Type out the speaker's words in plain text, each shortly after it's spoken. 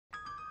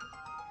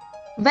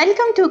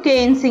Welcome to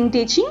KN Singh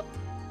Teaching.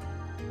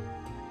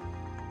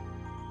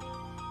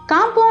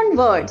 Compound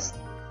words.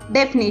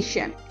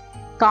 Definition.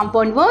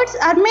 Compound words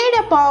are made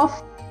up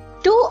of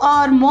two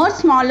or more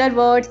smaller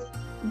words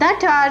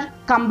that are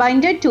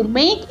combined to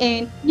make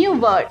a new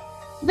word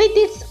with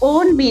its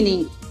own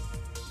meaning.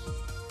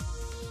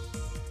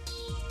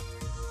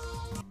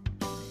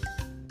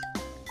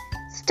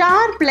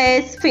 Star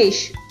plus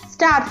fish,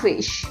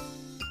 starfish.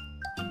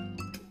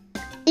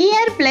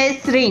 Ear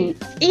plus ring,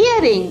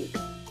 earring.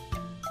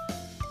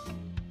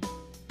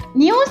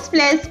 News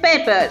plus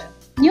paper,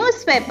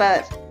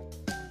 newspaper.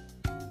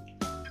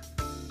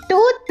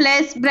 Tooth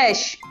plus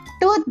brush,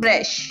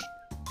 toothbrush.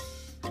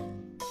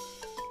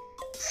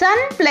 Sun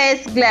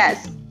plus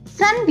glass,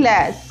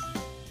 sunglass.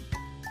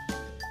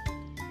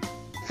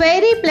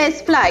 Fairy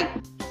plus fly,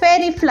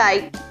 fairy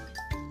fly.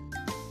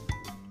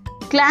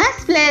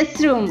 Class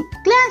plus room,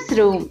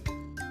 classroom.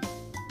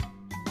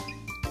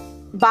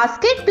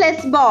 Basket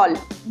plus ball,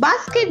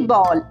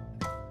 basketball.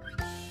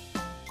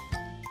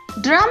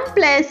 Drum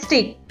plus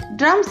stick,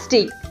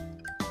 drumstick.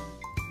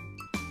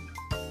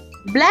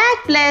 Black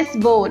plus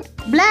board,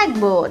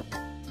 blackboard.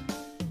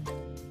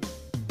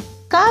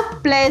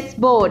 Cup plus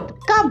board,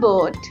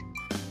 cupboard.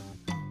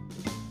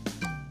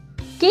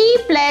 Key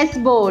plus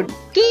board,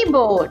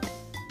 keyboard.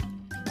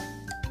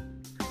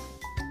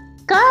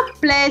 Cup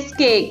plus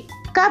cake,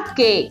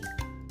 cupcake.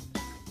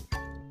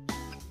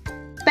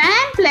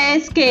 Pan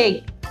plus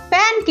cake,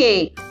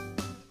 pancake.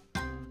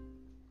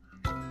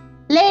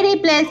 Lady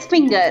plus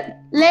finger,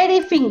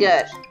 lady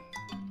finger.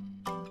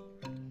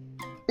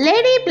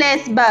 Lady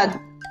plus bug,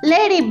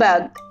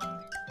 ladybug.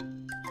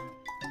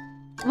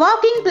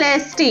 Walking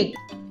plus stick,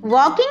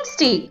 walking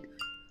stick.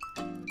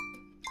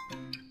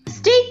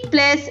 Stick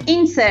plus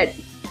insert,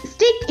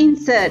 stick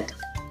insert.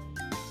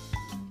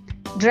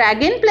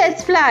 Dragon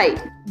plus fly,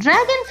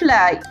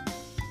 dragonfly.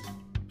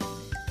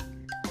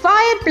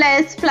 Fire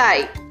plus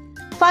fly,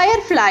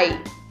 firefly.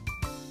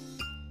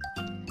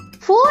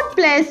 Food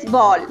plus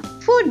ball,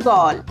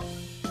 football.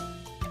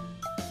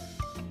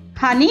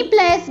 Honey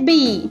plus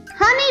bee,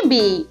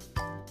 honeybee.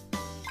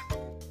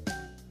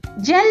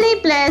 Jelly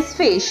plus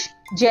fish,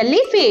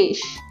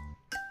 jellyfish.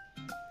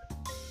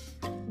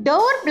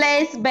 Door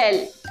plus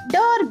bell,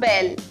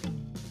 doorbell.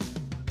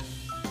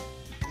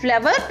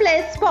 Flower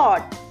plus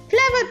pot,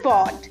 flower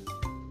pot.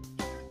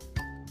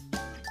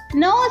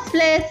 Nose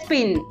plus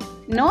pin,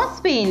 nose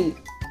pin.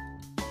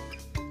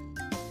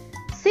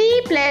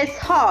 Sea plus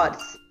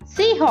horse,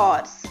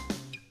 seahorse.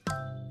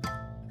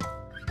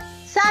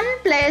 Sun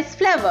plus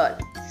flower,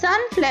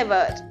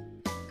 sunflower.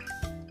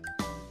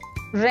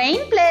 Rain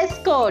plus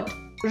coat,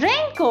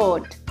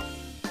 raincoat.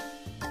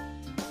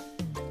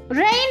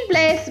 Rain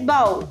plus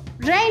bow,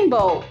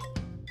 rainbow.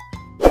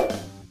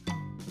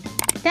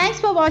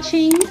 Thanks for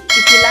watching.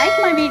 If you like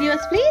my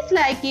videos, please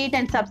like it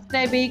and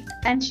subscribe it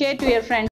and share to your friends.